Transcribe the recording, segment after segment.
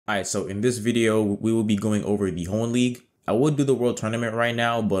Alright, so in this video, we will be going over the Hoenn League. I would do the World Tournament right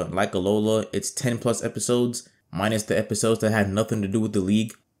now, but like Alola, it's 10 plus episodes, minus the episodes that had nothing to do with the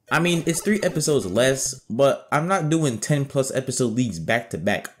league. I mean, it's 3 episodes less, but I'm not doing 10 plus episode leagues back to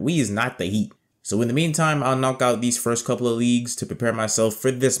back. We is not the Heat. So in the meantime, I'll knock out these first couple of leagues to prepare myself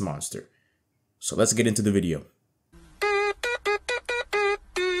for this monster. So let's get into the video.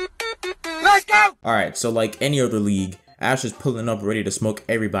 Let's go! Alright, so like any other league, Ash is pulling up ready to smoke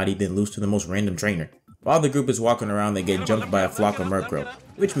everybody, then lose to the most random trainer. While the group is walking around, they get jumped by a flock of Murkrow,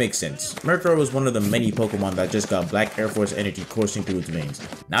 which makes sense. Murkrow is one of the many Pokemon that just got Black Air Force energy coursing through its veins.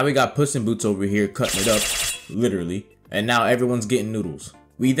 Now we got Puss in Boots over here cutting it up, literally, and now everyone's getting noodles.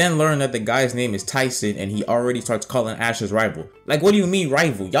 We then learn that the guy's name is Tyson, and he already starts calling Ash his rival. Like, what do you mean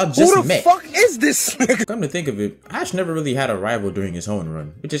rival? Y'all just met. Who the fuck is this nigga? Come to think of it, Ash never really had a rival during his Hoenn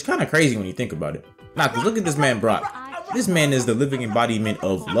run, which is kind of crazy when you think about it. Nah, cause look at this man Brock. This man is the living embodiment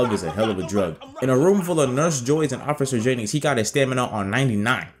of love is a hell of a drug. In a room full of Nurse Joys and Officer Jennings, he got his stamina on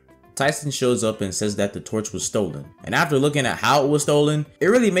 99. Tyson shows up and says that the torch was stolen. And after looking at how it was stolen, it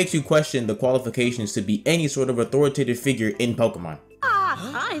really makes you question the qualifications to be any sort of authoritative figure in Pokemon.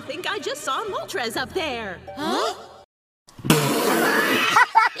 I think I just saw Moltres up there. Huh?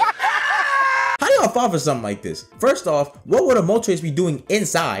 How do y'all fall for something like this? First off, what would a Moltres be doing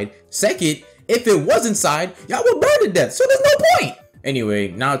inside? Second, if it was inside, y'all would burn to death, so there's no point! Anyway,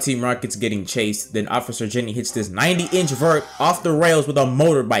 now Team Rocket's getting chased, then Officer Jenny hits this 90-inch vert off the rails with a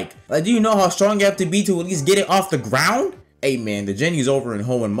motorbike. Like, do you know how strong you have to be to at least get it off the ground? Hey man, the Jenny's over in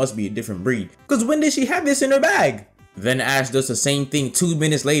Hoenn must be a different breed, cause when did she have this in her bag? Then Ash does the same thing 2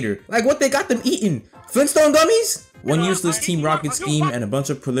 minutes later. Like, what they got them eating? Flintstone gummies? One useless Team Rocket scheme and a bunch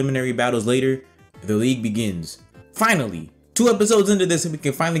of preliminary battles later, the league begins. Finally, 2 episodes into this and we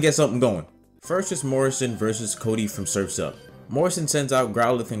can finally get something going. First is Morrison versus Cody from Surf's Up. Morrison sends out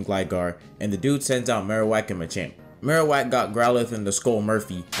Growlithe and Gligar, and the dude sends out Marowak and Machamp. Marowak got Growlithe in the Skull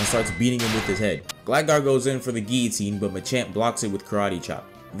Murphy and starts beating him with his head. Gligar goes in for the guillotine, but Machamp blocks it with Karate Chop.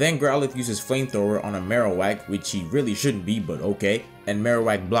 Then Growlithe uses Flamethrower on a Marowak, which he really shouldn't be, but okay, and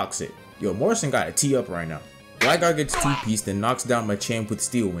Marowak blocks it. Yo, Morrison got a tee up right now. Gligar gets 2-pieced and knocks down Machamp with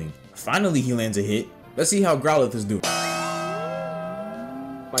Steel Wing. Finally he lands a hit. Let's see how Growlithe is doing.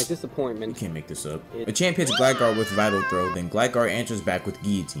 My disappointment. You can't make this up. Machamp hits Gligar with Vital Throw, then Gligar answers back with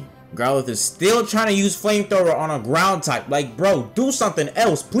Guillotine. Growlithe is still trying to use Flamethrower on a ground type. Like, bro, do something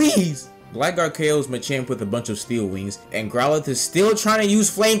else, please! Gligar KOs Machamp with a bunch of Steel Wings, and Growlithe is still trying to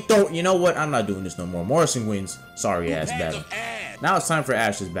use Flamethrower. You know what? I'm not doing this no more. Morrison wins. Sorry ass battle. Now it's time for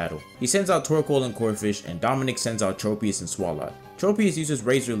Ash's battle. He sends out Torkoal and Corphish, and Dominic sends out Tropius and Swalot. Tropius uses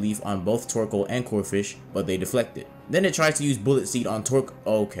Razor Leaf on both Torkoal and Corphish, but they deflect it. Then it tries to use Bullet Seed on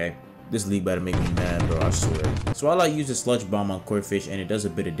okay. This league better make me mad, bro, I swear. Swalot uses Sludge Bomb on Corphish and it does a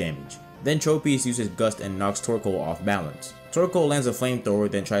bit of damage. Then Tropius uses Gust and knocks Torkoal off balance. Torkoal lands a Flamethrower,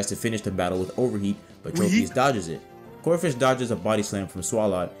 then tries to finish the battle with Overheat, but Tropius dodges it. Corphish dodges a Body Slam from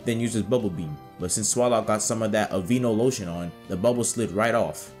Swalot, then uses Bubble Beam, but since Swalot got some of that Aveeno lotion on, the bubble slid right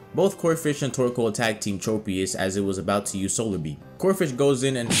off. Both Corphish and Torkoal tag team Tropius as it was about to use Solar Beam. Corphish goes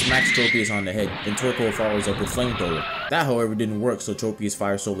in and smacks Tropius on the head, then Torkoal follows up with Flamethrower. That however didn't work, so Tropius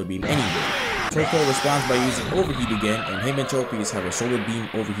fires Solar Beam anyway. Torkoal responds by using Overheat again, and him and Tropius have a Solar Beam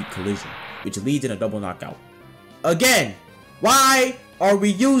Overheat collision, which leads in a double knockout. Again, why are we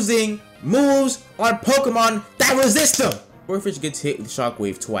using moves on Pokemon that resist them? Corphish gets hit with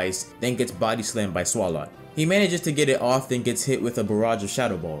Shockwave twice, then gets Body Slammed by Swalot. He manages to get it off, then gets hit with a barrage of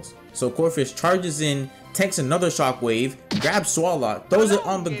Shadow Balls. So Corphish charges in, tanks another Shockwave, grabs Swalot, throws it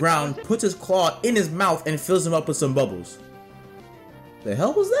on the ground, puts his claw in his mouth, and fills him up with some bubbles. The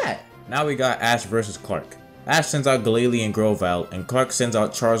hell was that? Now we got Ash versus Clark. Ash sends out Glalie and Grovyle, and Clark sends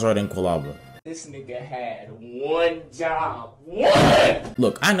out Charizard and Quilava. This nigga had one job. One!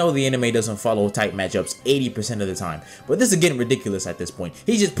 Look, I know the anime doesn't follow tight matchups 80% of the time, but this is getting ridiculous at this point.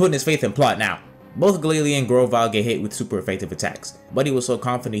 He's just putting his faith in plot now. Both Glalie and Grovyle get hit with super effective attacks. Buddy was so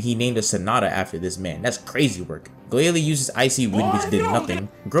confident he named a Sonata after this man. That's crazy work. Glalie uses Icy Wind, which did nothing.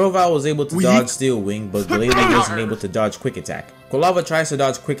 Grovyle was able to dodge Steel Wing, but Glalie wasn't able to dodge Quick Attack. Quilava tries to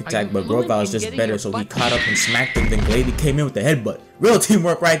dodge Quick Attack, but Grovyle is just better, so he caught up and smacked him, then Glalie came in with the headbutt. Real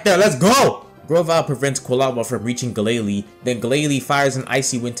teamwork right there, let's go! Grovyle prevents Quilava from reaching Glalie, then Glalie fires an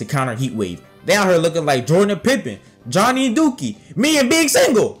Icy Wind to counter Heat Wave. They out here looking like Jordan and Pippen, Johnny and Dookie, me and Big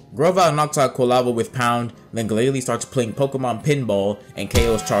Single! Grovyle knocks out Quilava with Pound, then Glalie starts playing Pokemon Pinball and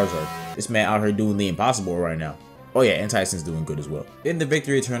KOs Charizard. This man out here doing the impossible right now. Oh yeah, and Tyson's doing good as well. In the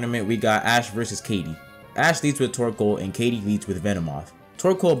victory tournament, we got Ash versus Katie. Ash leads with Torkoal and Katie leads with Venomoth.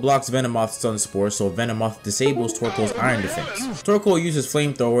 Torkoal blocks Venomoth's Sun Spore, so Venomoth disables Torkoal's Iron Defense. Torkoal uses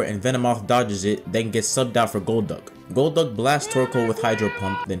Flamethrower and Venomoth dodges it, then gets subbed out for Golduck. Golduck blasts Torkoal with Hydro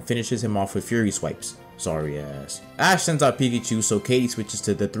Pump, then finishes him off with Fury Swipes. Sorry ass. Ash sends out Pikachu, so Katie switches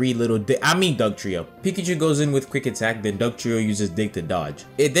to the Dugtrio. Pikachu goes in with Quick Attack, then Dugtrio uses Dig to dodge.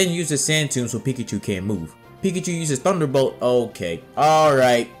 It then uses Sand Tomb so Pikachu can't move. Pikachu uses Thunderbolt. Okay.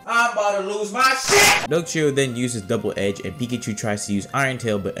 Alright. I'm about to lose my shit! Dugtrio then uses Double Edge, and Pikachu tries to use Iron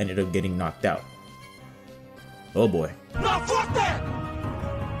Tail but ended up getting knocked out. Oh boy. No, fuck that!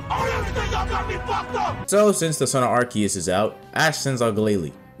 Y'all got me fucked up! So, since the Son of Arceus is out, Ash sends out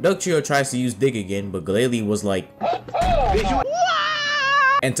Glalie. Dugtrio tries to use Dig again, but Glalie was like,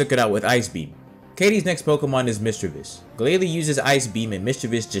 and took it out with Ice Beam. Katie's next Pokemon is Mischievous. Glalie uses Ice Beam and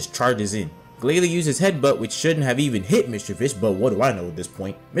Mischievous just charges in. Glalie uses Headbutt, which shouldn't have even hit Mischievous, but what do I know at this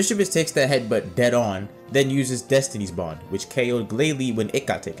point? Mischievous takes that Headbutt dead on, then uses Destiny's Bond, which KO'd Glalie when it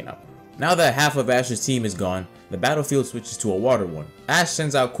got taken out. Now that half of Ash's team is gone, the battlefield switches to a water one. Ash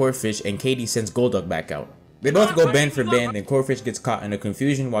sends out Corphish and Katie sends Golduck back out. They both go band for band, and Corphish gets caught in a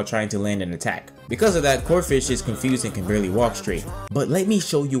confusion while trying to land an attack. Because of that, Corphish is confused and can barely walk straight. But let me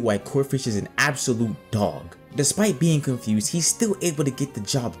show you why Corphish is an absolute dog. Despite being confused, he's still able to get the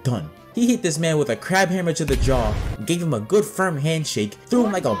job done. He hit this man with a crab hammer to the jaw, gave him a good firm handshake, threw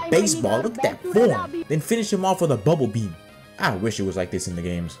him like a baseball, look at that form, then finished him off with a bubble beam. I wish it was like this in the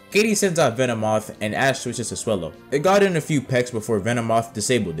games. Katie sends out Venomoth and Ash switches to Swellow. It got in a few pecks before Venomoth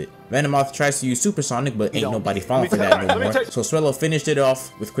disabled it. Venomoth tries to use Supersonic, but ain't nobody falling for that no more, so Swellow finished it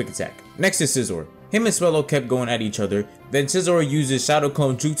off with Quick Attack. Next is Scizor. Him and Swellow kept going at each other, then Scizor uses Shadow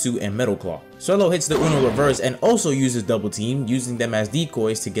Clone Jutsu and Metal Claw. Swellow hits the Uno Reverse and also uses Double Team, using them as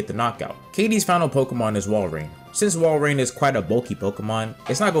decoys to get the knockout. Katie's final Pokemon is Walrein. Since Walrein is quite a bulky Pokemon,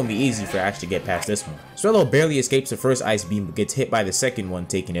 it's not going to be easy for Ash to get past this one. Swellow barely escapes the first Ice Beam but gets hit by the second one,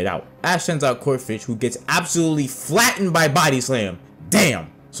 taking it out. Ash sends out Corphish, who gets absolutely flattened by Body Slam.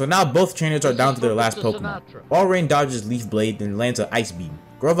 Damn! So now both trainers are down to their last Pokemon. Walrein dodges Leaf Blade, then lands an Ice Beam.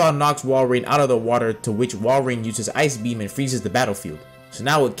 Grovyle knocks Walrein out of the water, to which Walrein uses Ice Beam and freezes the battlefield. So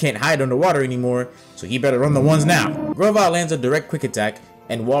now it can't hide underwater anymore, so he better run the ones now. Grovyle lands a direct Quick Attack,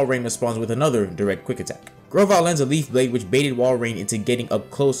 and Walrein responds with another direct Quick Attack. Grovyle lands a Leaf Blade, which baited Walrein into getting up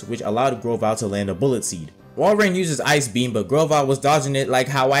close, which allowed Grovyle to land a Bullet Seed. Walrein uses Ice Beam, but Grovyle was dodging it like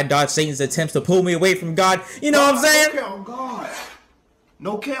how I dodged Satan's attempts to pull me away from God. You know what I'm saying? Oh God.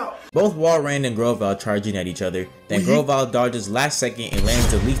 No count. Both Walrein and Grovyle charging at each other, then Grovyle dodges last second and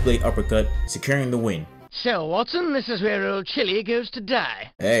lands the Leaf Blade Uppercut, securing the win. So, Watson, this is where old Chili goes to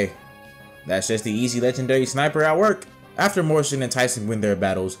die. Hey, that's just the easy legendary sniper at work. After Morrison and Tyson win their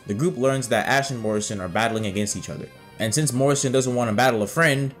battles, the group learns that Ash and Morrison are battling against each other. And since Morrison doesn't want to battle a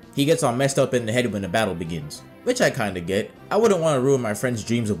friend, he gets all messed up in the head when the battle begins. Which I kinda get. I wouldn't want to ruin my friend's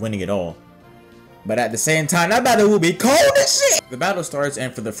dreams of winning it all. But at the same time, that battle will be cold as shit! The battle starts,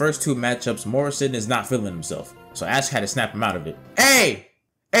 and for the first two matchups, Morrison is not feeling himself. So Ash had to snap him out of it. Hey!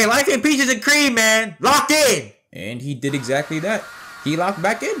 Hey, life and peaches and cream, man! Lock in! And he did exactly that. He locked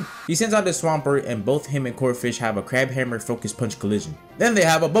back in. He sends out the Swampert, and both him and Corphish have a Crab Hammer Focus Punch collision. Then they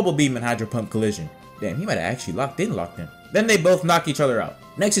have a Bubble Beam and Hydro Pump collision. Damn, he might have actually locked in. Then they both knock each other out.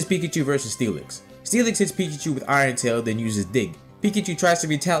 Next is Pikachu versus Steelix. Steelix hits Pikachu with Iron Tail, then uses Dig. Pikachu tries to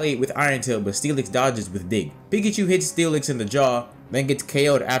retaliate with Iron Tail, but Steelix dodges with Dig. Pikachu hits Steelix in the jaw, then gets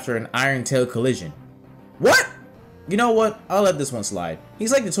KO'd after an Iron Tail collision. What? You know what? I'll let this one slide.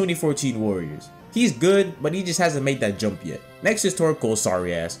 He's like the 2014 Warriors. He's good, but he just hasn't made that jump yet. Next is Torkoal's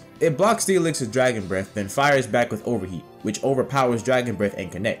sorry ass. It blocks Steelix with Dragon Breath, then fires back with Overheat, which overpowers Dragon Breath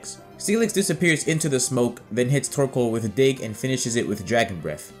and connects. Steelix disappears into the smoke, then hits Torkoal with Dig and finishes it with Dragon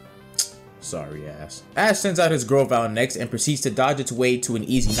Breath. Sorry ass. Ash sends out his Grovyle next and proceeds to dodge its way to an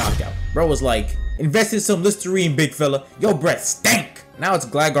easy knockout. Bro was like, invest in some Listerine, big fella. Your breath stank. Now it's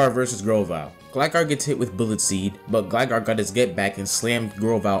Gligar versus Grovyle. Gligar gets hit with Bullet Seed, but Gligar got his get back and slammed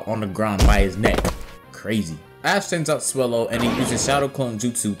Grovyle on the ground by his neck. Crazy. Ash sends out Swellow and he uses Shadow Clone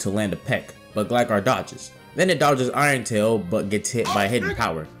Jutsu to land a peck, but Gligar dodges. Then it dodges Iron Tail, but gets hit by Hidden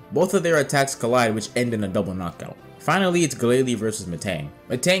Power. Both of their attacks collide, which end in a double knockout. Finally, it's Glalie versus Metang.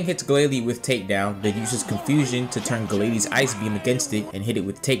 Metang hits Glalie with Takedown, then uses Confusion to turn Glalie's Ice Beam against it and hit it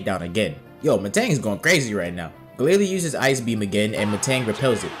with Takedown again. Yo, Metang is going crazy right now. Glalie uses Ice Beam again and Metang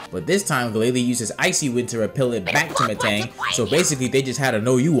repels it, but this time Glalie uses Icy Wind to repel it back to Metang, so basically they just had a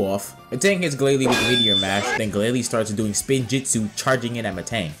know you off. Metang hits Glalie with Meteor Mash, then Glalie starts doing Spin Jitsu, charging in at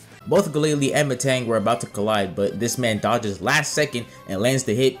Metang. Both Glalie and Metang were about to collide, but this man dodges last second and lands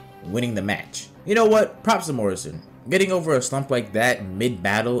the hit, winning the match. You know what? Props to Morrison. Getting over a slump like that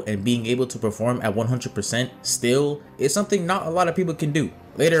mid-battle and being able to perform at 100% still is something not a lot of people can do.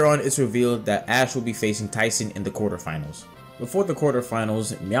 Later on, it's revealed that Ash will be facing Tyson in the quarterfinals. Before the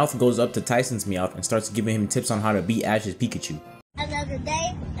quarterfinals, Meowth goes up to Tyson's Meowth and starts giving him tips on how to beat Ash's Pikachu. Another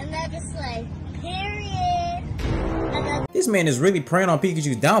day, another slay. Period. This man is really preying on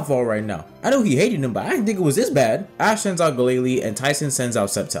Pikachu's downfall right now. I knew he hated him, but I didn't think it was this bad. Ash sends out Glalie and Tyson sends out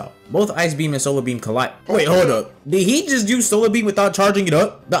Sceptile. Both Ice Beam and Solar Beam collide. Wait, hold up. Did he just use Solar Beam without charging it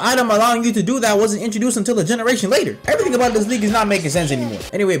up? The item allowing you to do that wasn't introduced until a generation later. Everything about this league is not making sense anymore.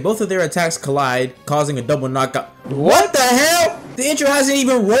 Anyway, both of their attacks collide, causing a double knockout. What the hell? The intro hasn't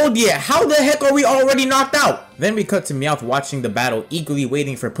even rolled yet. How the heck are we already knocked out? Then we cut to Meowth watching the battle, eagerly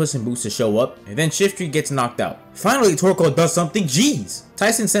waiting for Puss in Boots to show up, and then Shiftry gets knocked out. Finally, Torkoal does something. Jeez.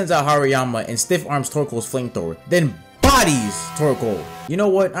 Tyson sends out Hariyama and stiff arms Torkoal's flamethrower, then bodies Torkoal. You know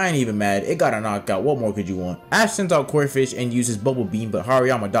what? I ain't even mad. It got a knockout. What more could you want? Ash sends out Corphish and uses Bubble Beam, but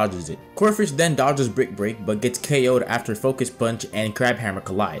Hariyama dodges it. Corphish then dodges Brick Break, but gets KO'd after Focus Punch and Crab Hammer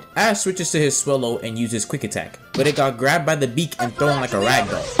collide. Ash switches to his Swallow and uses Quick Attack, but it got grabbed by the beak and thrown like a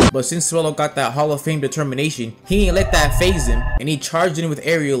ragdoll. But since Swallow got that Hall of Fame determination, he ain't let that phase him, and he charged in with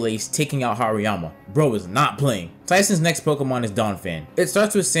Aerial Ace, taking out Hariyama. Bro is not playing. Tyson's next Pokemon is Donphan. It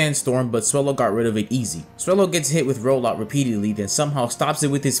starts with Sandstorm, but Swallow got rid of it easy. Swallow gets hit with Rollout repeatedly, then somehow stops it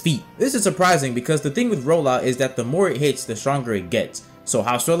with his feet. This is surprising because the thing with Rollout is that the more it hits, the stronger it gets. So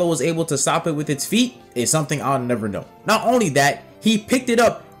how Swallow was able to stop it with its feet is something I'll never know. Not only that, he picked it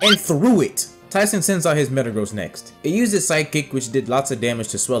up and threw it. Tyson sends out his Metagross next. It uses Psychic, which did lots of damage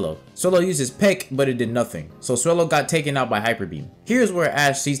to Swallow. Swallow uses Peck, but it did nothing. So Swallow got taken out by Hyper Beam. Here's where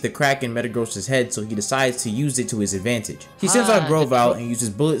Ash sees the crack in Metagross's head, so he decides to use it to his advantage. He sends out Grovyle and uses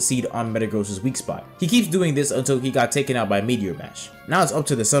Bullet Seed on Metagross's weak spot. He keeps doing this until he got taken out by Meteor Mash. Now it's up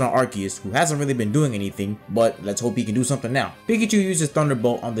to the Sun of Arceus, who hasn't really been doing anything, but let's hope he can do something now. Pikachu uses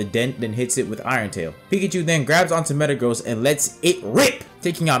Thunderbolt on the Dent, then hits it with Iron Tail. Pikachu then grabs onto Metagross and lets it rip,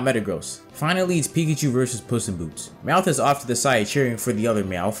 taking out Metagross. Finally, it's Pikachu versus Puss in Boots. Meowth is off to the side cheering for the other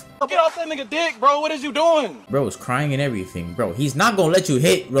Meowth. Get off that nigga dick, bro. What is you doing? Bro is crying and everything. Bro, he's not gonna let you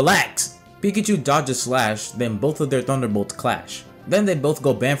hit. Relax. Pikachu dodges Slash, then both of their Thunderbolts clash. Then they both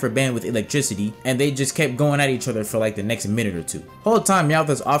go band for band with electricity, and they just kept going at each other for like the next minute or two. Whole time Meowth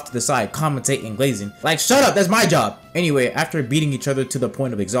is off to the side commentating and glazing, like shut up, that's my job! Anyway, after beating each other to the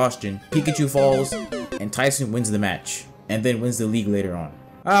point of exhaustion, Pikachu falls, and Tyson wins the match, and then wins the league later on.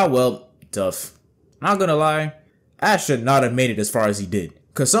 Ah well, tough. Not gonna lie, Ash should not have made it as far as he did,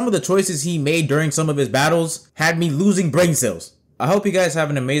 cause some of the choices he made during some of his battles had me losing brain cells. I hope you guys have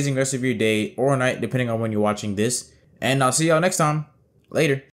an amazing rest of your day or night depending on when you're watching this, and I'll see y'all next time.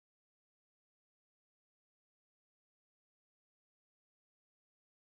 Later.